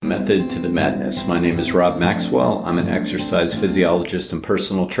method to the madness. My name is Rob Maxwell. I'm an exercise physiologist and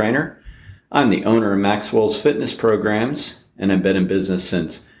personal trainer. I'm the owner of Maxwell's Fitness Programs, and I've been in business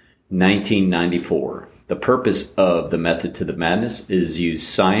since 1994. The purpose of the method to the madness is use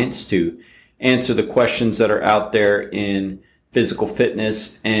science to answer the questions that are out there in physical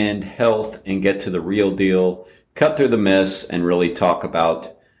fitness and health and get to the real deal, cut through the myths, and really talk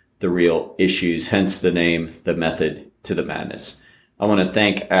about the real issues, hence the name, the method to the madness. I want to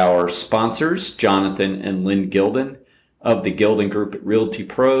thank our sponsors, Jonathan and Lynn Gilden of the Gilden Group at Realty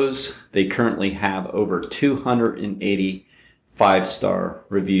Pros. They currently have over 280 five-star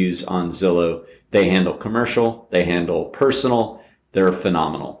reviews on Zillow. They handle commercial, they handle personal, they're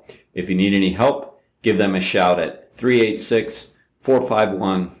phenomenal. If you need any help, give them a shout at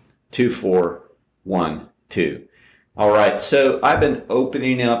 386-451-2412. All right, so I've been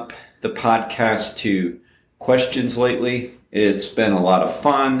opening up the podcast to questions lately. It's been a lot of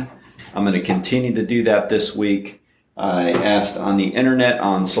fun. I'm going to continue to do that this week. I asked on the internet,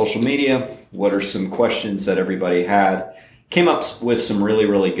 on social media, what are some questions that everybody had. Came up with some really,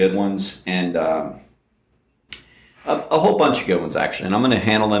 really good ones, and a whole bunch of good ones, actually. And I'm going to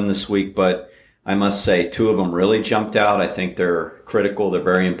handle them this week, but I must say two of them really jumped out. I think they're critical. They're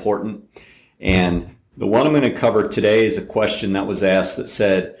very important. And the one I'm going to cover today is a question that was asked that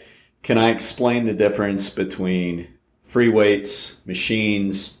said, can I explain the difference between free weights,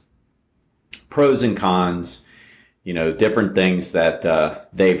 machines, pros and cons, different things that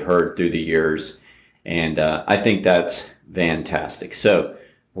they've heard through the years. And I think that's fantastic. So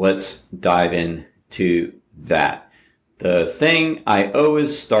let's dive into that. The thing I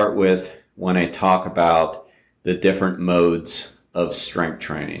always start with when I talk about the different modes of strength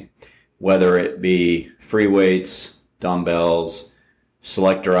training, whether it be free weights, dumbbells,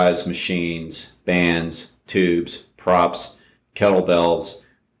 selectorized machines, bands, tubes, props, kettlebells,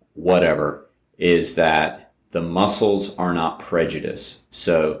 whatever, is that the muscles are not prejudiced.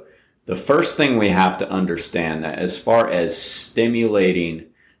 So the first thing we have to understand that as far as stimulating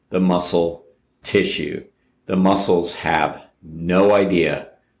the muscle tissue, the muscles have no idea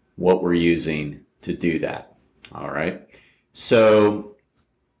what we're using to do that. All right. So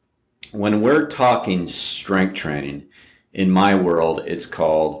when we're talking strength training, in my world, it's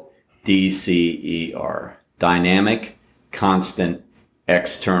called DCER, dynamic, constant,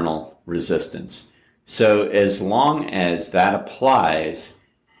 external resistance. So as long as that applies,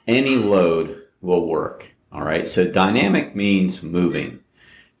 any load will work. All right. So dynamic means moving.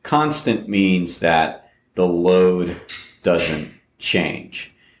 Constant means that the load doesn't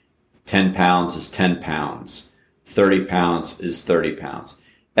change. 10 pounds is 10 pounds. 30 pounds is 30 pounds.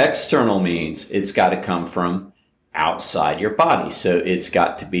 External means it's got to come from outside your body. So it's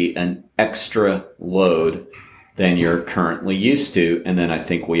got to be an extra load than you're currently used to. And then I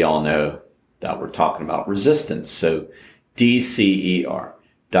think we all know that we're talking about resistance. So DCER,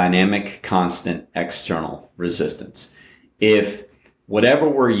 dynamic, constant, external resistance. If whatever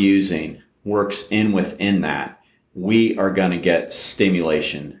we're using works within that, we are going to get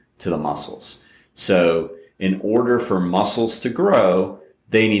stimulation to the muscles. So in order for muscles to grow,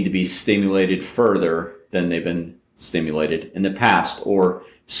 they need to be stimulated further than they've been stimulated in the past, or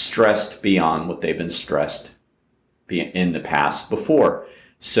stressed beyond what they've been stressed in the past before.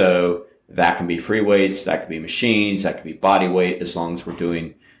 So that can be free weights, that could be machines, that could be body weight, as long as we're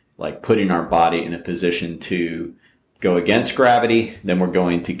doing like putting our body in a position to go against gravity, then we're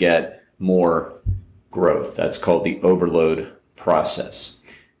going to get more growth. That's called the overload process.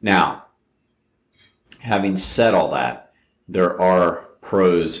 Now, having said all that, there are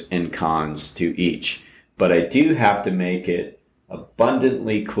pros and cons to each, but I do have to make it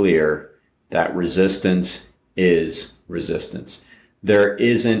abundantly clear that resistance is resistance. There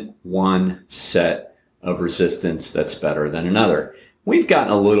isn't one set of resistance that's better than another. We've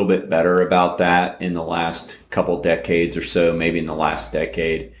gotten a little bit better about that in the last couple decades or so, maybe in the last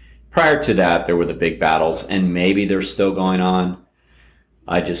decade. Prior to that, there were the big battles, and maybe they're still going on.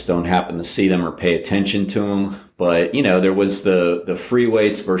 I just don't happen to see them or pay attention to them. But, there was the free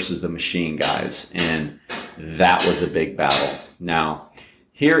weights versus the machine guys, and that was a big battle. Now,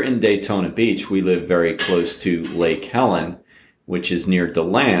 here in Daytona Beach, we live very close to Lake Helen, which is near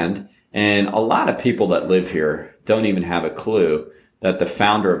DeLand, and a lot of people that live here don't even have a clue that the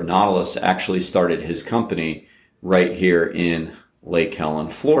founder of Nautilus actually started his company right here in Lake Helen,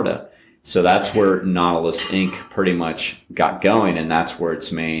 Florida. So that's where Nautilus Inc. pretty much got going, and that's where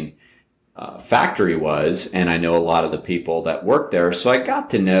its main factory was. And I know a lot of the people that work there, so I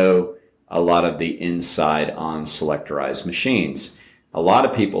got to know a lot of the inside on selectorized machines. A lot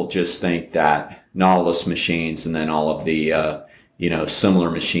of people just think that Nautilus machines and then all of the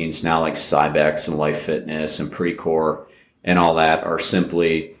similar machines now like Cybex and Life Fitness and Precor and all that are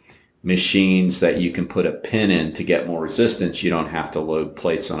simply machines that you can put a pin in to get more resistance. You don't have to load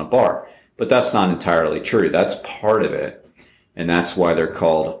plates on a bar. But that's not entirely true. That's part of it. And that's why they're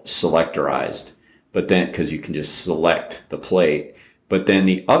called selectorized. But then, because you can just select the plate. But then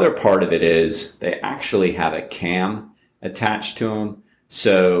the other part of it is they actually have a cam attached to them.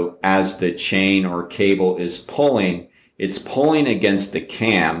 So as the chain or cable is pulling, it's pulling against the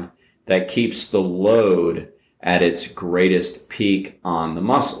cam that keeps the load at its greatest peak on the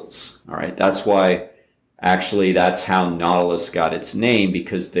muscles. All right. That's why actually that's how Nautilus got its name,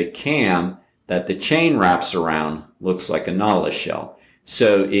 because the cam that the chain wraps around looks like a Nautilus shell.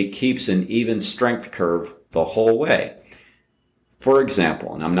 So it keeps an even strength curve the whole way. For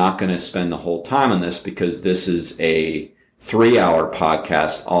example, and I'm not going to spend the whole time on this because this is a 3-hour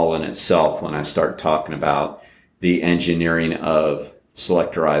podcast all in itself when I start talking about the engineering of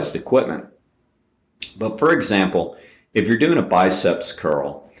selectorized equipment. But for example, if you're doing a biceps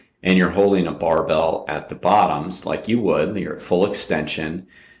curl and you're holding a barbell at the bottoms like you would, you're at full extension,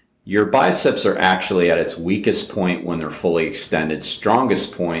 your biceps are actually at its weakest point when they're fully extended,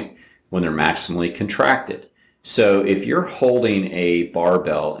 strongest point when they're maximally contracted. So if you're holding a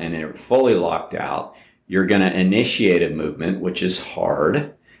barbell and they're fully locked out, you're going to initiate a movement, which is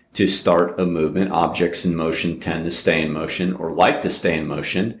hard to start a movement. Objects in motion tend to stay in motion or like to stay in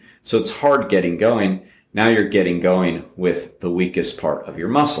motion. So it's hard getting going. Now you're getting going with the weakest part of your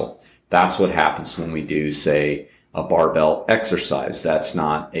muscle. That's what happens when we do, say, a barbell exercise. That's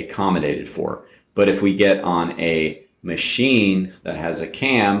not accommodated for. But if we get on a machine that has a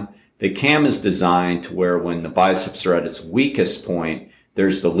cam, the cam is designed to where when the biceps are at its weakest point,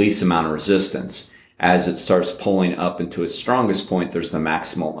 there's the least amount of resistance. As it starts pulling up into its strongest point, there's the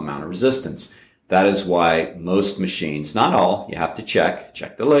maximal amount of resistance. That is why most machines, not all, you have to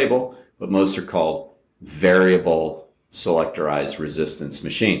check the label, but most are called variable selectorized resistance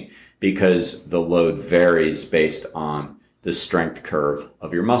machine because the load varies based on the strength curve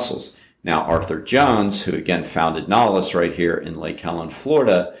of your muscles. Now, Arthur Jones, who again founded Nautilus right here in Lake Helen,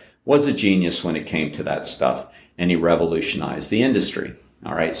 Florida, was a genius when it came to that stuff, and he revolutionized the industry.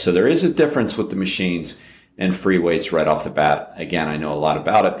 All right, so there is a difference with the machines and free weights right off the bat. Again, I know a lot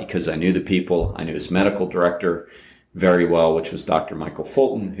about it because I knew the people. I knew his medical director very well, which was Dr. Michael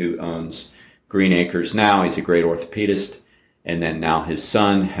Fulton, who owns Green Acres now. He's a great orthopedist. And then now his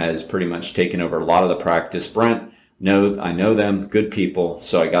son has pretty much taken over a lot of the practice. Brent, I know them, good people.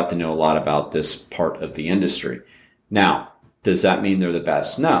 So I got to know a lot about this part of the industry. Now, does that mean they're the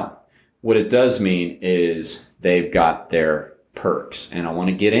best? No. What it does mean is they've got their perks. And I want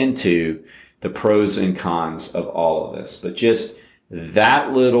to get into the pros and cons of all of this. But just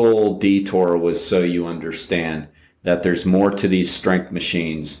that little detour was so you understand that there's more to these strength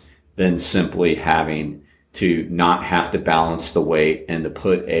machines than simply having to not have to balance the weight and to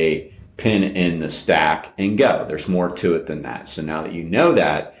put a pin in the stack and go. There's more to it than that. So now that you know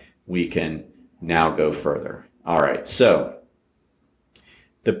that, we can now go further. All right. So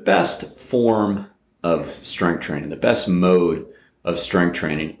the best form of strength training, the best mode of strength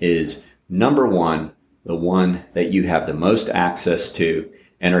training is number one, the one that you have the most access to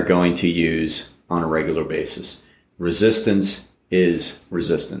and are going to use on a regular basis. Resistance is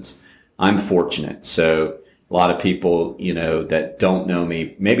resistance. I'm fortunate. So a lot of people, that don't know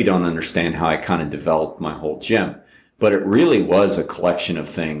me, maybe don't understand how I kind of developed my whole gym, but it really was a collection of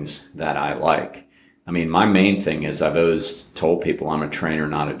things that I like. I mean, my main thing is I've always told people I'm a trainer,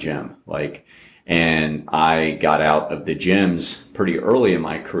 not a gym. And I got out of the gyms pretty early in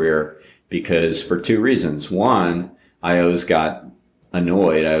my career because for two reasons. One, I always got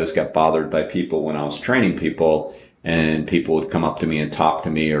annoyed. I always got bothered by people when I was training people, and people would come up to me and talk to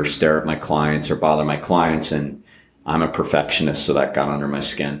me or stare at my clients or bother my clients. And I'm a perfectionist, so that got under my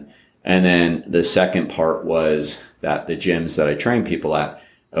skin. And then the second part was that the gyms that I train people at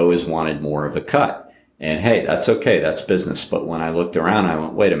always wanted more of a cut. And hey, that's okay. That's business. But when I looked around, I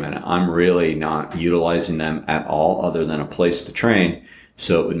went, wait a minute, I'm really not utilizing them at all other than a place to train.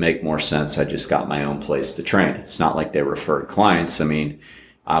 So it would make more sense. I just got my own place to train. It's not like they referred clients. I mean,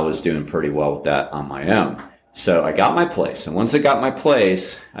 I was doing pretty well with that on my own. So I got my place. And once I got my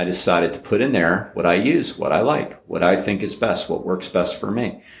place, I decided to put in there what I use, what I like, what I think is best, what works best for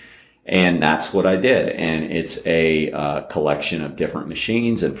me. And that's what I did. And it's a collection of different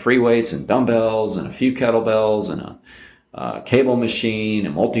machines and free weights and dumbbells and a few kettlebells and a cable machine, a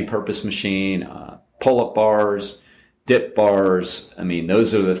multi-purpose machine, pull-up bars, dip bars. I mean,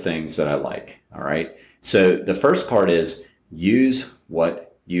 those are the things that I like. All right. So the first part is use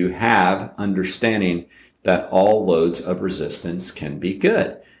what you have, understanding that all loads of resistance can be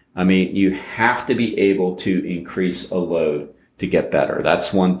good. I mean, you have to be able to increase a load to get better.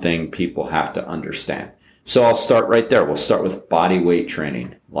 That's one thing people have to understand. So I'll start right there. We'll start with body weight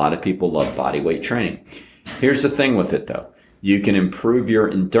training. A lot of people love body weight training. Here's the thing with it though. You can improve your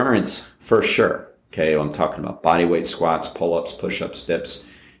endurance for sure. Okay, I'm talking about body weight squats, pull-ups, push-ups, dips.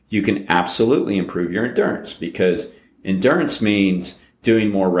 You can absolutely improve your endurance because endurance means doing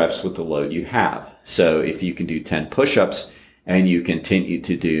more reps with the load you have. So if you can do 10 push-ups and you continue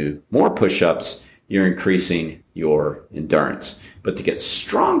to do more push-ups, you're increasing your endurance. But to get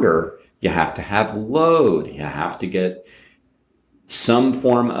stronger, you have to have load. You have to get some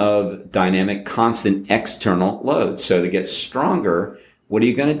form of dynamic, constant external load. So to get stronger, what are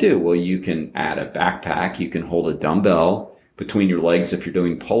you going to do? Well, you can add a backpack. You can hold a dumbbell between your legs if you're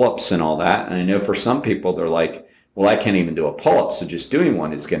doing pull-ups and all that. And I know for some people, they're like, well, I can't even do a pull-up, so just doing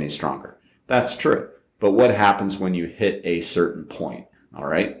one is getting stronger. That's true. But what happens when you hit a certain point? All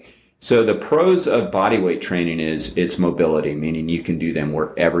right. So the pros of body weight training is its mobility, meaning you can do them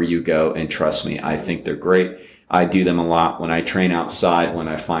wherever you go. And trust me, I think they're great. I do them a lot when I train outside, when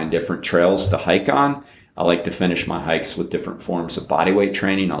I find different trails to hike on. I like to finish my hikes with different forms of body weight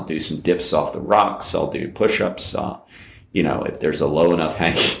training. I'll do some dips off the rocks. I'll do push-ups. If there's a low enough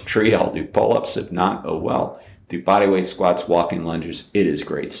hanging tree, I'll do pull-ups. If not, oh well. Do body weight squats, walking lunges. It is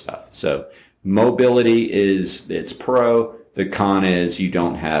great stuff. So mobility it's pro. The con is you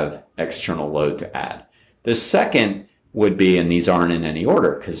don't have external load to add. The second would be, and these aren't in any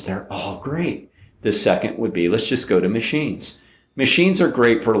order because they're all great. The second would be, let's just go to machines. Machines are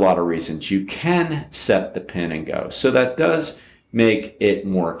great for a lot of reasons. You can set the pin and go. So that does make it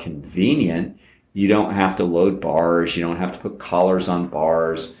more convenient. You don't have to load bars. You don't have to put collars on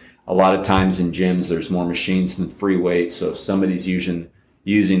bars. A lot of times in gyms, there's more machines than free weight. So if somebody's using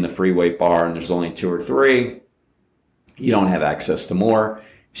the free weight bar and there's only 2 or 3, you don't have access to more.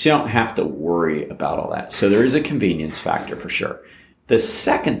 So you don't have to worry about all that. So there is a convenience factor for sure. The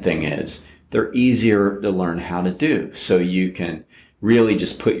second thing is they're easier to learn how to do. So you can really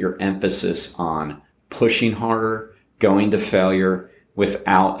just put your emphasis on pushing harder, going to failure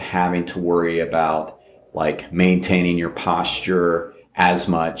without having to worry about like maintaining your posture as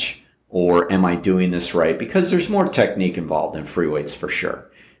much, or am I doing this right? Because there's more technique involved in free weights for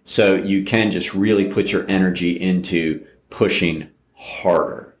sure. So you can just really put your energy into pushing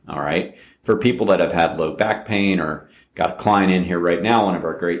harder. All right. For people that have had low back pain, or got a client in here right now, one of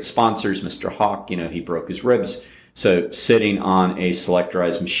our great sponsors, Mr. Hawk, he broke his ribs. So sitting on a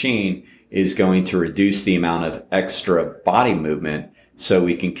selectorized machine is going to reduce the amount of extra body movement so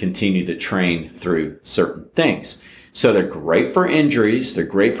we can continue to train through certain things. So they're great for injuries. They're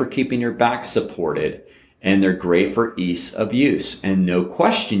great for keeping your back supported, and they're great for ease of use. And no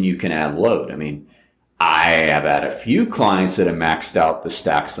question you can add load. I mean, I have had a few clients that have maxed out the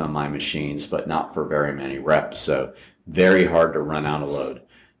stacks on my machines, but not for very many reps. So very hard to run out of load.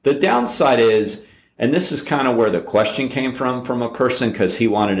 The downside is, and this is kind of where the question came from a person, because he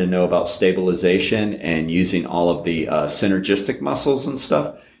wanted to know about stabilization and using all of the synergistic muscles and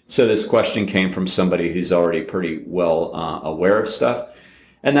stuff. So this question came from somebody who's already pretty well aware of stuff.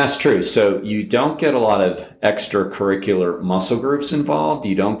 And that's true. So you don't get a lot of extracurricular muscle groups involved.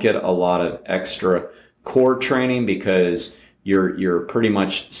 You don't get a lot of extra core training because you're pretty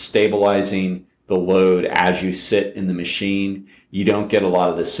much stabilizing the load as you sit in the machine. You don't get a lot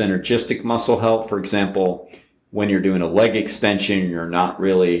of the synergistic muscle help. For example, when you're doing a leg extension, you're not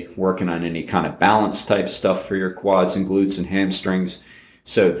really working on any kind of balance type stuff for your quads and glutes and hamstrings.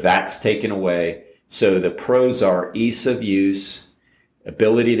 So that's taken away. So the pros are ease of use,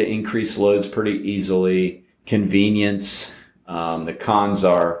 ability to increase loads pretty easily, convenience. The cons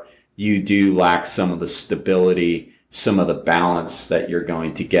are you do lack some of the stability, some of the balance that you're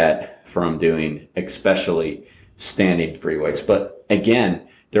going to get from doing especially standing free weights. But again,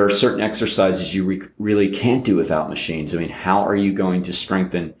 there are certain exercises you really can't do without machines. I mean, how are you going to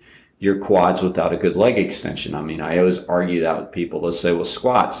strengthen your quads without a good leg extension? I mean, I always argue that with people. They'll say, well,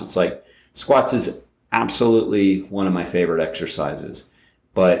 squats. It's like squats is absolutely one of my favorite exercises,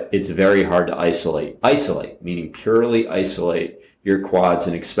 but it's very hard to isolate. Isolate, meaning purely isolate your quads,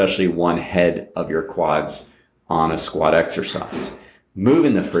 and especially one head of your quads on a squat exercise.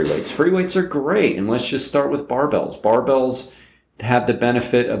 Moving the free weights. Free weights are great. And let's just start with barbells. Barbells have the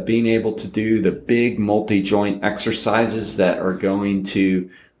benefit of being able to do the big multi-joint exercises that are going to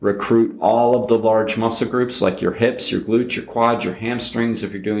recruit all of the large muscle groups like your hips, your glutes, your quads, your hamstrings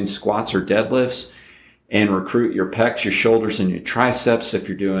if you're doing squats or deadlifts, and recruit your pecs, your shoulders, and your triceps if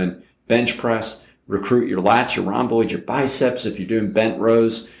you're doing bench press. Recruit your lats, your rhomboids, your biceps if you're doing bent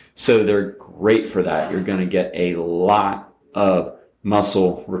rows. So they're great for that. You're going to get a lot of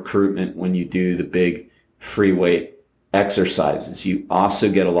muscle recruitment when you do the big free weight exercises. You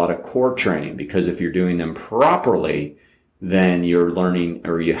also get a lot of core training, because if you're doing them properly, then you're learning,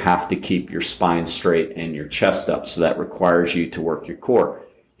 or you have to keep your spine straight and your chest up. So that requires you to work your core.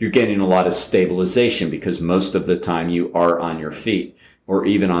 You're getting a lot of stabilization, because most of the time you are on your feet. Or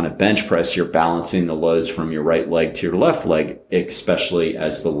even on a bench press, you're balancing the loads from your right leg to your left leg, especially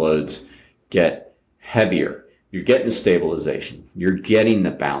as the loads get heavier. You're getting the stabilization. You're getting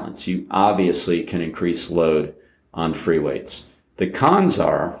the balance. You obviously can increase load on free weights. The cons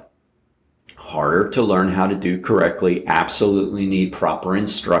are harder to learn how to do correctly, absolutely need proper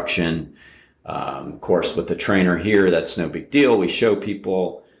instruction. Of course, with the trainer here, that's no big deal. We show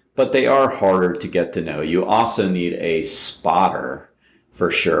people, but they are harder to get to know. You also need a spotter for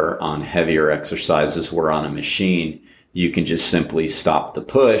sure on heavier exercises, where on a machine, you can just simply stop the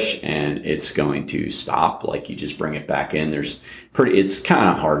push and it's going to stop. Like, you just bring it back in. It's kind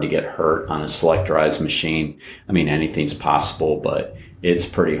of hard to get hurt on a selectorized machine. I mean, anything's possible, but it's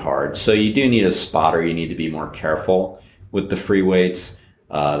pretty hard. So you do need a spotter. You need to be more careful with the free weights.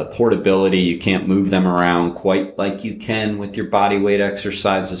 The portability, you can't move them around quite like you can with your body weight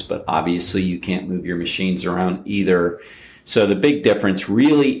exercises, but obviously you can't move your machines around either. So the big difference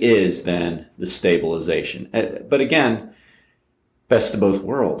really is then the stabilization. But again, best of both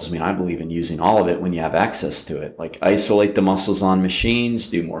worlds. I mean, I believe in using all of it when you have access to it. Like, isolate the muscles on machines,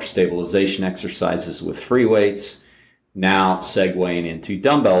 do more stabilization exercises with free weights. Now segueing into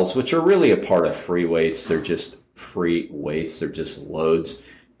dumbbells, which are really a part of free weights. They're just free weights. They're just loads.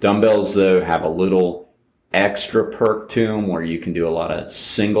 Dumbbells, though, have a little extra perk to them, where you can do a lot of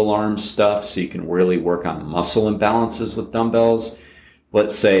single arm stuff, so you can really work on muscle imbalances with dumbbells.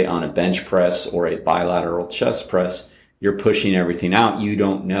 Let's say on a bench press or a bilateral chest press, you're pushing everything out. You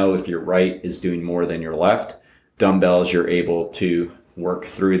don't know if your right is doing more than your left. Dumbbells, you're able to work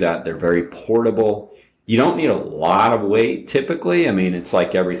through that. They're very portable. You don't need a lot of weight typically. I mean, it's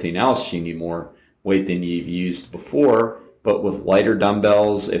like everything else. You need more weight than you've used before. But with lighter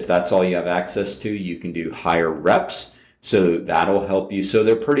dumbbells, if that's all you have access to, you can do higher reps. So that'll help you. So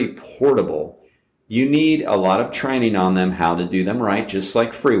they're pretty portable. You need a lot of training on them, how to do them right, just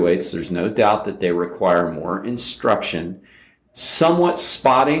like free weights. There's no doubt that they require more instruction. Somewhat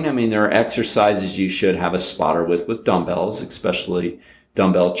spotting. I mean, there are exercises you should have a spotter with dumbbells, especially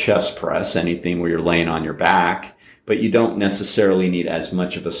dumbbell chest press, anything where you're laying on your back. But you don't necessarily need as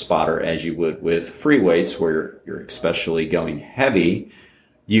much of a spotter as you would with free weights, where you're especially going heavy.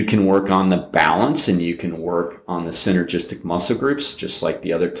 You can work on the balance and you can work on the synergistic muscle groups, just like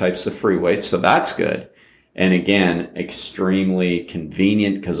the other types of free weights. So that's good. And again, extremely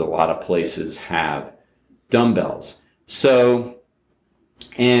convenient, because a lot of places have dumbbells. So,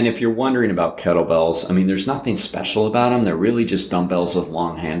 and if you're wondering about kettlebells, I mean, there's nothing special about them. They're really just dumbbells with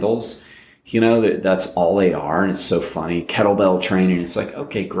long handles. You know, that's all they are. And it's so funny. Kettlebell training, it's like,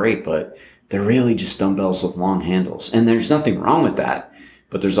 okay, great, but they're really just dumbbells with long handles. And there's nothing wrong with that,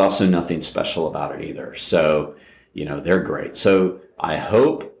 but there's also nothing special about it either. So, you know, they're great. So I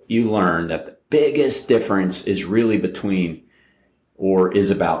hope you learned that the biggest difference is really is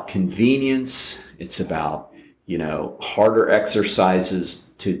about convenience. It's about, you know, harder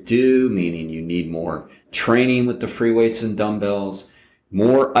exercises to do, meaning you need more training with the free weights and dumbbells.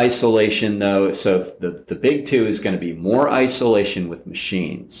 More isolation, though. So the big two is going to be more isolation with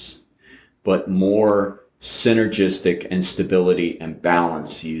machines, but more synergistic and stability and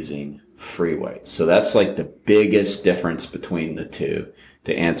balance using free weights. So that's like the biggest difference between the two,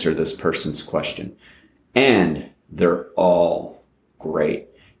 to answer this person's question. And they're all great.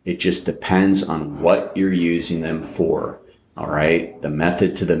 It just depends on what you're using them for. All right. The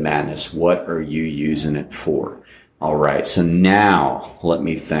method to the madness. What are you using it for? All right, so now let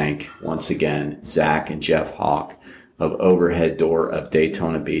me thank once again Zach and Jeff Hawk of Overhead Door of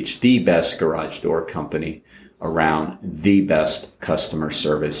Daytona Beach, the best garage door company around, the best customer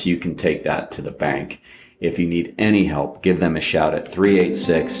service. You can take that to the bank. If you need any help, give them a shout at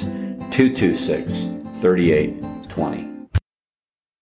 386-226-3820.